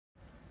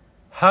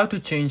How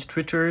to change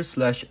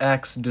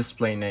Twitter/X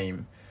display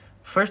name.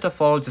 First of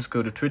all, just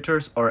go to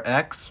Twitter or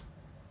X.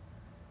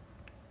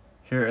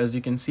 Here, as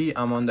you can see,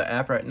 I'm on the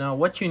app right now.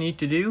 What you need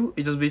to do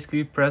is just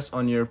basically press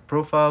on your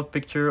profile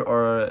picture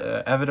or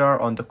avatar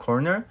on the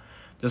corner.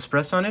 Just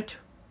press on it.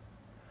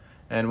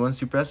 And once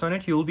you press on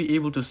it, you'll be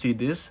able to see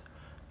this.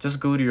 Just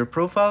go to your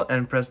profile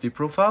and press the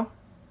profile.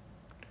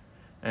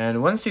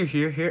 And once you're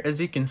here,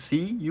 as you can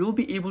see, you'll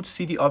be able to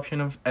see the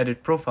option of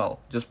edit profile.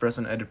 Just press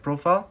on edit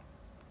profile.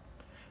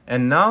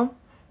 And now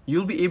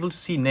you'll be able to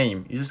see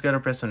name. You just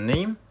gotta press on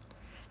name.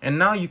 And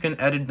now you can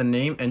edit the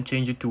name and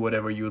change it to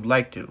whatever you would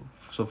like to.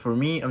 So for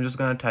me, I'm just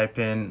gonna type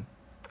in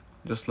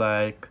just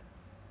like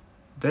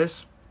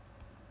this.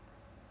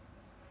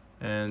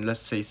 And let's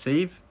say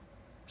save.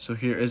 So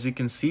here, as you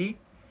can see,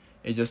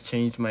 it just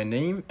changed my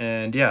name.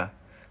 And yeah,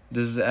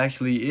 this is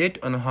actually it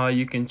on how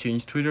you can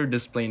change Twitter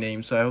display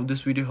name. So I hope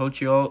this video helped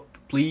you out.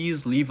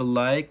 Please leave a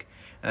like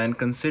and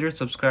consider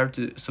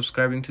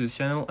subscribing to the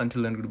channel.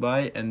 Until then,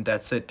 goodbye, and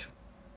that's it.